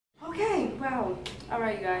Wow.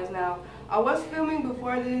 Alright, you guys. Now, I was filming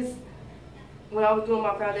before this when I was doing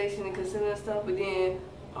my foundation and concealer and stuff, but then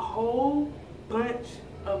a whole bunch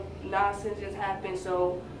of nonsense just happened,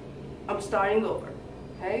 so I'm starting over.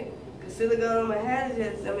 Okay? Concealer got on my hat,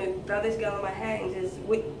 foundation got on my hat and just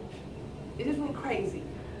went crazy.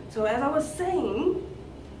 So as I was saying,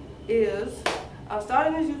 I'm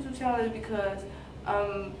starting this YouTube channel because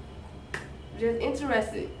I'm just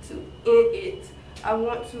interested in it. I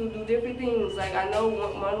want to do different things. Like, I know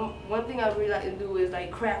one thing I really like to do is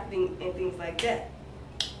like crafting and things like that.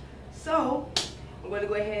 So I'm going to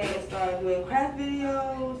go ahead and start doing craft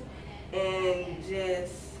videos and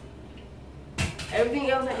just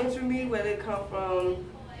everything else that interests me, whether it come from,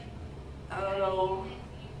 I don't know,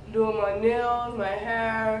 doing my nails, my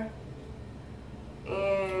hair,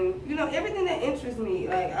 and everything that interests me.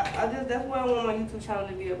 Like that's what I want my YouTube channel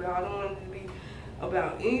to be about. I don't want it to be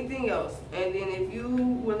about anything else. And then if you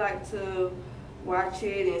would like to watch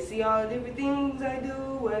it and see all the different things I do,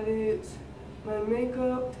 whether it's my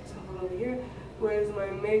makeup, there's something over here, whether it's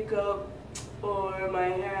my makeup or my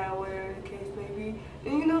hair, whatever the case may be,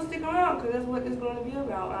 then stick around, because that's what it's going to be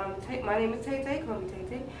about. My name is Tay Tay, call me Tay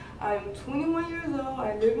Tay. I'm 21 years old,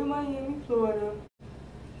 I live in Miami, Florida.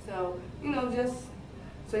 So, just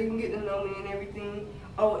so you can get to know me and everything.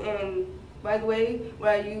 Oh, and by the way, what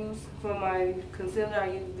I use for my concealer, I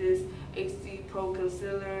use this HD Pro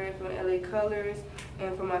Concealer from LA Colors,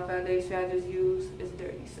 and for my foundation, I just use, it's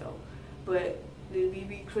dirty, so, but the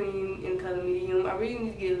BB cream in color medium. I really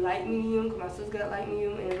need to get light medium because my sister got light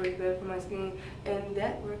medium and it works better for my skin, and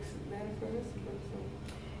that works better for her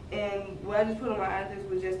skin. And what I just put on my eyes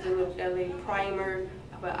was just a little LA primer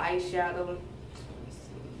of an eyeshadow.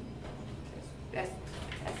 That's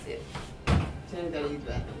it.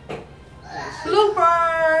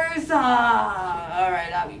 Bloopers!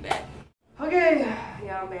 Alright, I'll be back. Okay,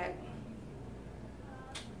 yeah, I'm back.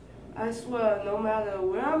 I swear, no matter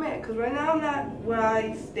where I'm at, because right now I'm not where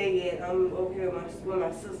I stay at. I'm over here where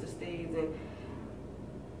my sister stays, and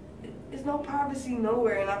there's no privacy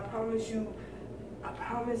nowhere. And I promise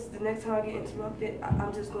the next time I get interrupted,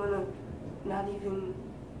 I'm just gonna not even,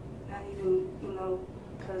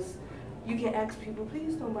 because you can ask people,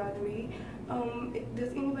 please don't bother me.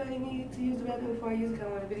 Does anybody need to use the bathroom before I use it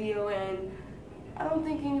on a video? And I don't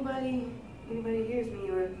think anybody hears me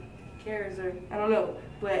or cares, or I don't know.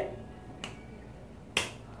 But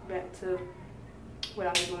back to what I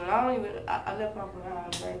was doing. I left off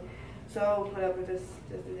behind, right? So whatever, just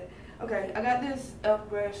do that. Okay, I got this elf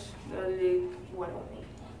brush the other day. What on me?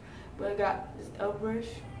 But I got this elf brush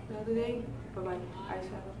the other day for my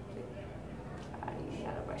eyeshadow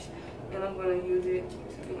brush, and I'm gonna use it to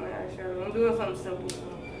do my eyeshadow. I'm doing something simple.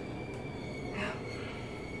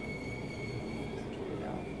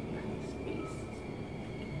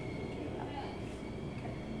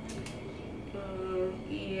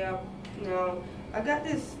 Yeah, no, I got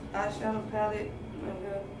this eyeshadow palette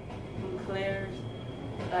from Claire's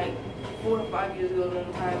like 4 or 5 years ago, a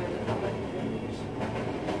long time.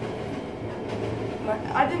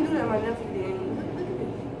 I didn't do that, my nephew did. Look at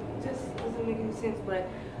it. Just doesn't make any sense, but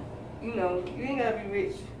you ain't gotta be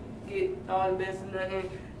rich, get all the best and nothing.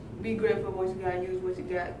 Be grateful for what you got, use what you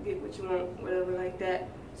got, get what you want, whatever like that.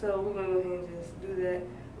 So we're gonna go ahead and just do that.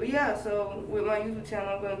 But yeah, so with my YouTube channel,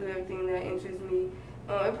 I'm gonna do everything that interests me.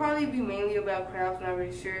 It'll probably be mainly about crafts, not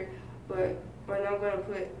really sure, but right now I'm going to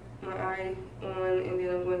put my eye on, and then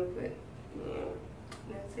I'm going to put,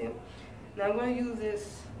 that's it. Now I'm going to use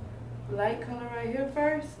this light color right here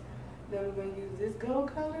first, then we're going to use this gold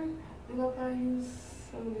color, then I'll probably use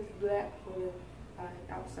some of this black for the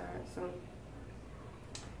eye outside, so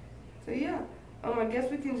yeah, I guess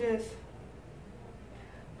we can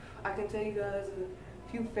I can tell you guys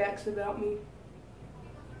a few facts about me.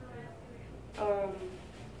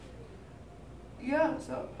 Yeah,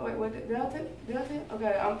 so, wait, what did I say?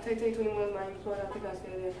 Okay, I'm Tay Tay 21, Miami, Florida. I think I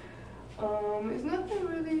said that. It's nothing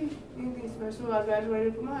really anything special. I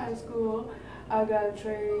graduated from high school. I got a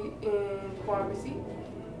trade in pharmacy.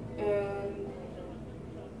 And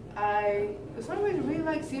I, for some reason, really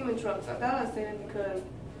like semen trucks. I thought I'd say that because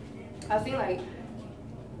I seen like,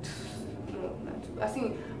 no, not two. I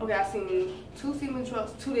seen 2 semen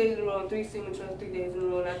trucks 2 days in a row, and 3 semen trucks 3 days in a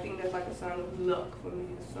row, and I think that's like a sign of luck for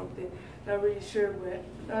me or something. Not really sure, but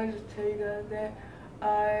I'll just tell you guys that.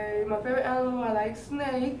 My favorite animal, I like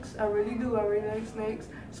snakes. I really do. I really like snakes,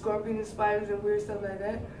 scorpions, and spiders, and weird stuff like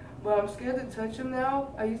that. But I'm scared to touch them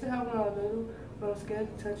now. I used to have when I was little, but I'm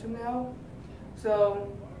scared to touch them now. So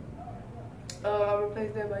I'll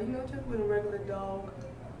replace that by, just with a regular dog.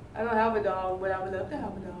 I don't have a dog, but I would love to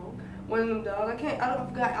have a dog. One of them dogs. I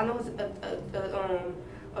forgot. I know it's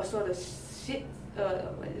a sort of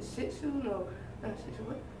what is it, Shih Tzu? No, not Shih Tzu.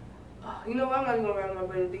 What? You know what? I'm not even gonna wrap my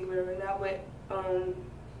brain and think about it right now. But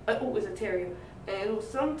oh, it's a terrier, and it was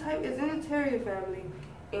some type. It's in the terrier family,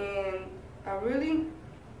 and I really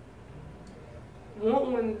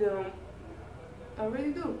want one of them. I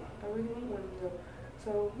really do. I really want one of them.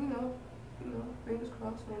 So you know, fingers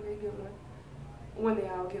crossed one day get one. One day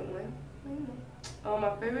I'll get one. You know.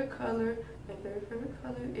 My favorite color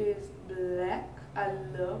is black. I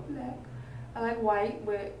love black. I like white,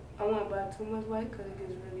 but I won't buy too much white because it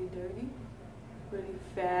gets really dirty, really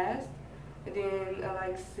fast. And then I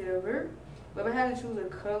like silver. But if I had to choose a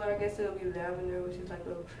color, I guess it'll be lavender, which is like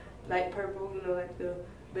a light purple, you know, like the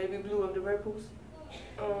baby blue of the purples.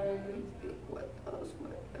 What else?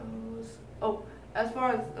 Oh, as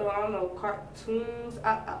far as I don't know, cartoons.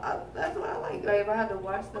 That's what I like. Like if I had to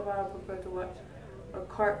watch stuff, I would prefer to watch a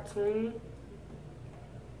cartoon.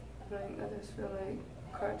 Like I just feel like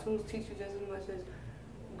cartoons teach you just as much as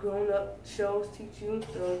grown-up shows teach you.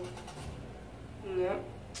 So yeah.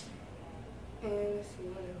 And let's see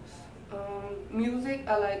what else. Music.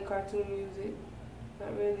 I like cartoon music.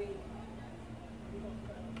 Not really.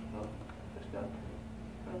 Oh, let's go.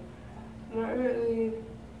 Not really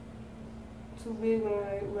too big on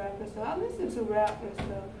like rap and stuff. I listen to rap and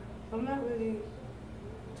stuff. I'm not really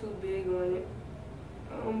too big on it.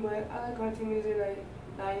 But I like cartoon music like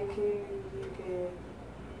Lion King music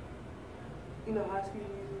and High School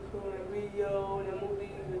Musical and Rio, the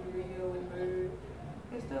movie with Rio and Bird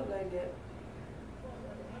and stuff like that.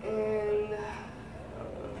 And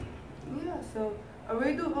yeah, so I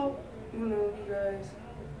really do hope you guys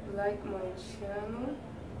like my channel.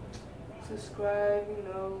 Subscribe,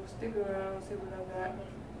 stick around, see what I got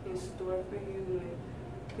in store for you and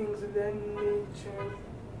things of that nature.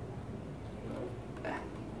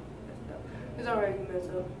 It's alright, you mess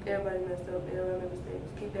up. Everybody messed up. Everybody made mistakes.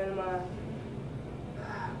 Keep that in mind.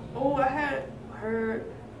 Oh, I had heard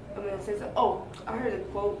a man say something. Oh, I heard a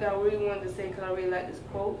quote that I really wanted to say because I really like this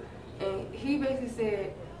quote. And he basically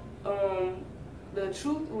said, the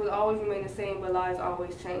truth will always remain the same, but lies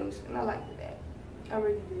always change. And I liked that. I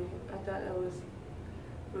really did. I thought that was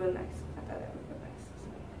real nice. So,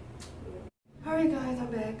 yeah. Alright guys,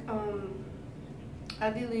 I'm back. I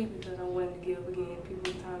did leave because I wanted to give again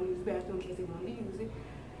people time to use the bathroom in case they wanted to use it.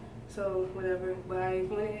 So whatever. But I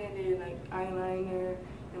went ahead and did like eyeliner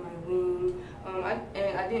and my wing.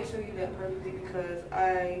 I didn't show you that perfectly because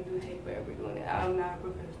I do take forever doing it. I'm not a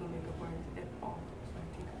professional makeup artist at all, so I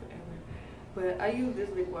take forever. But I use this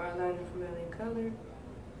liquid eyeliner from LA Color,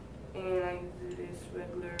 and I use this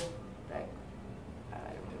regular black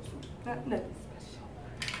eyeliner pencil. Nothing special.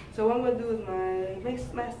 So what I'm gonna do is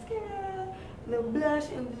my mascara, little blush,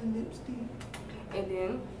 and the lipstick, and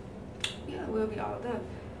then yeah, we'll be all done.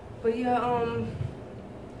 But yeah,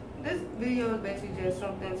 this video is basically just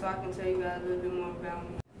something so I can tell you guys a little bit more about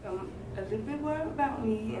me. A little bit more about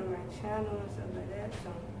me and my channel and stuff like that.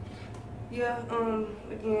 So yeah,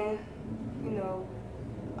 again,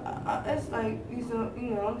 it's like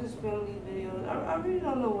I'm just filming these videos. I really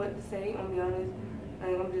don't know what to say, I'll be honest.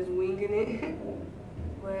 Like I'm just winging it.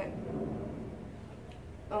 But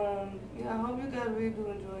yeah, I hope you guys really do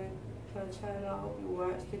enjoy my channel. I hope you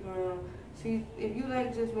watch, stick around. See if you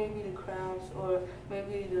like just maybe the crafts or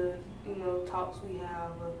maybe the talks we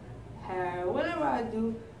have or hair, whatever I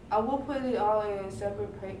do, I will put it all in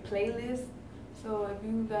separate playlists. So if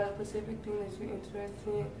you got a specific thing that you're interested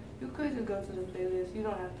in, you could just go to the playlist. You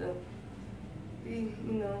don't have to be,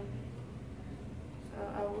 So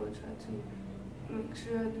I will try to make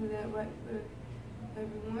sure I do that right for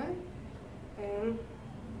everyone. And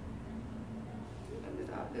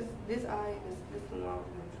this eye, this one I was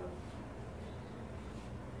in trouble.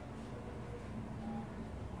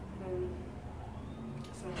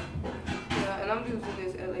 So yeah, and I'm using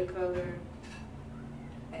this LA Color.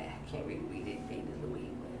 I can't really read it. Fade is away,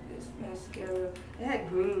 but this mascara. It had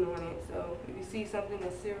green on it, so if you see something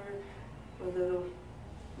that's silver with a little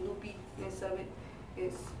loopiness of it,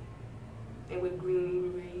 it's and with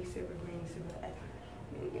green, gray, silver, green, silver.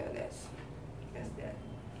 And yeah, that's that.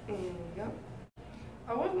 And yep.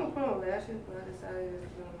 I was gonna put on lashes, but I decided to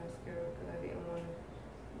do mascara because I didn't want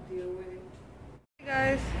to deal with it. Hey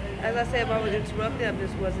guys, as I said, if I was interrupted, I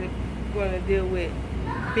just wasn't going to deal with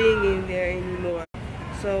being in there anymore.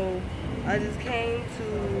 So I just came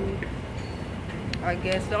to, I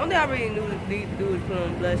guess, the only thing I really need to do is put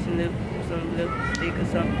on blush and some lipstick or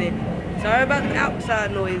something. Sorry about the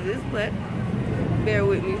outside noises, but bear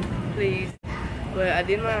with me, please. But I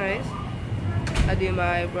did my eyes, I did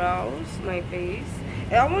my eyebrows, my face.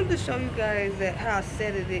 And I wanted to show you guys how I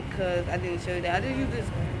set it because I didn't show you that. I just use this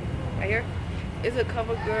right here. It's a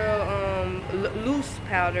CoverGirl loose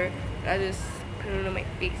powder. I just put it on my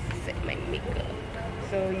face to set my makeup.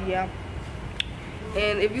 So yeah.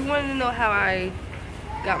 And if you wanted to know how I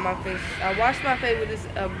got my face, I washed my face with this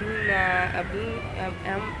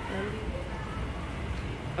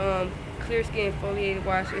clear skin exfoliated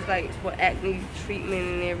wash. It's like for acne treatment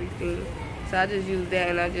and everything. So I just use that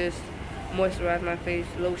and I just moisturize my face,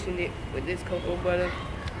 lotioned it with this cocoa butter.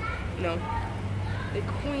 No, the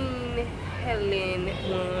Queen Helen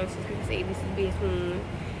one. Some people say this is the best one,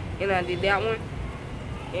 and I did that one.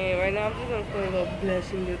 And right now I'm just gonna put a little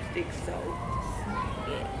blush and lipstick. So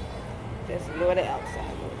yeah, just ignore the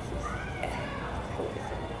outside noises.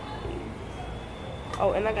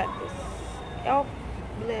 Oh, and I got this elf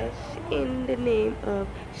blush in the name of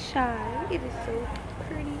Shy. It is so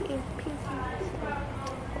pretty and pinky.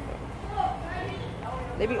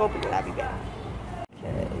 Let me open it. I'll be back.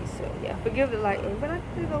 Okay, so yeah, forgive the lighting, but I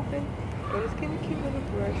put it open. And it's getting a cute little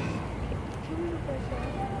brush. Cute little brush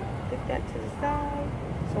out. Put that to the side.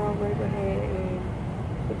 So I'm going to go ahead and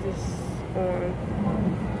put this on.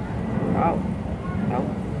 Oh.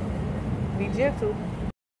 Be gentle.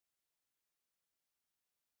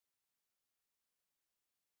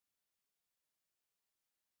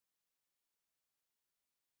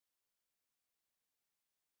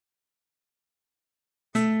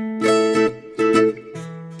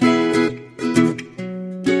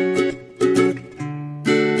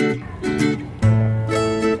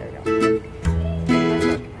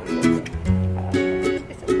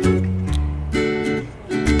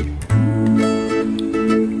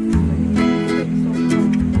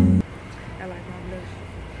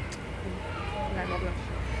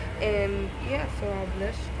 And yeah, so I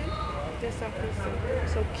blushed it. Just something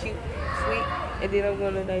so cute, sweet. And then I'm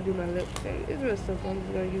gonna like do my lips, and it's real simple. I'm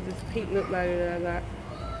just gonna use this pink lip liner that I got.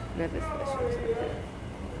 Nothing special.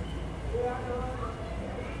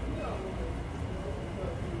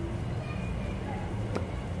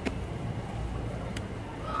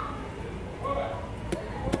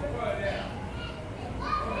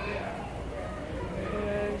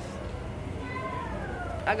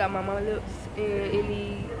 I got my mama lips and it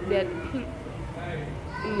need that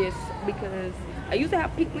pinkness because I used to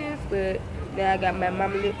have pinkness, but now I got my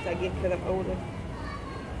mama lips, I guess, because I'm older.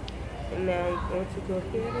 And now I'm going to go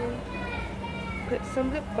ahead and put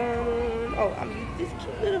some lip balm on. Oh, I'm using this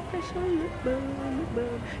cute little fresh on lip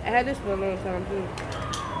balm. I had this for a long time too.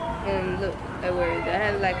 And look at where it is. I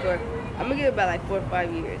had it like for, I'm gonna give it about like 4 or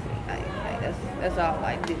 5 years. And that's all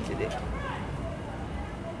I did to it.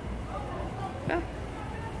 Yeah.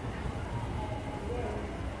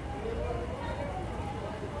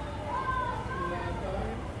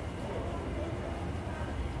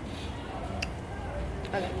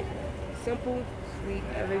 I like it. Simple, sweet,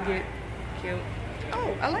 elegant, cute.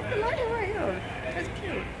 Oh, I like the lighting right here. That's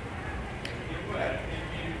cute. Look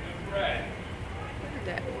at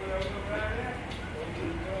that.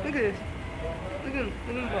 Look at this. Look at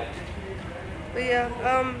them both. But yeah,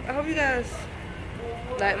 I hope you guys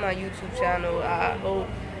like my YouTube channel. I hope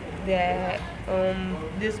that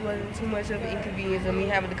this wasn't too much of an inconvenience of me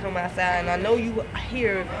having to come outside. And I know you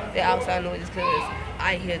hear the outside noises because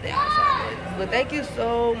I hear the outside noises. But thank you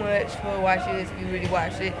so much for watching this if you really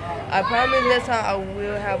watched it. I promise next time I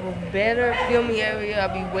will have a better filming area.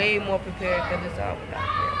 I'll be way more prepared because this time without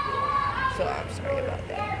here. So I'm sorry about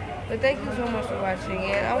that. But thank you so much for watching,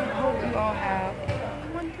 and I hope you all have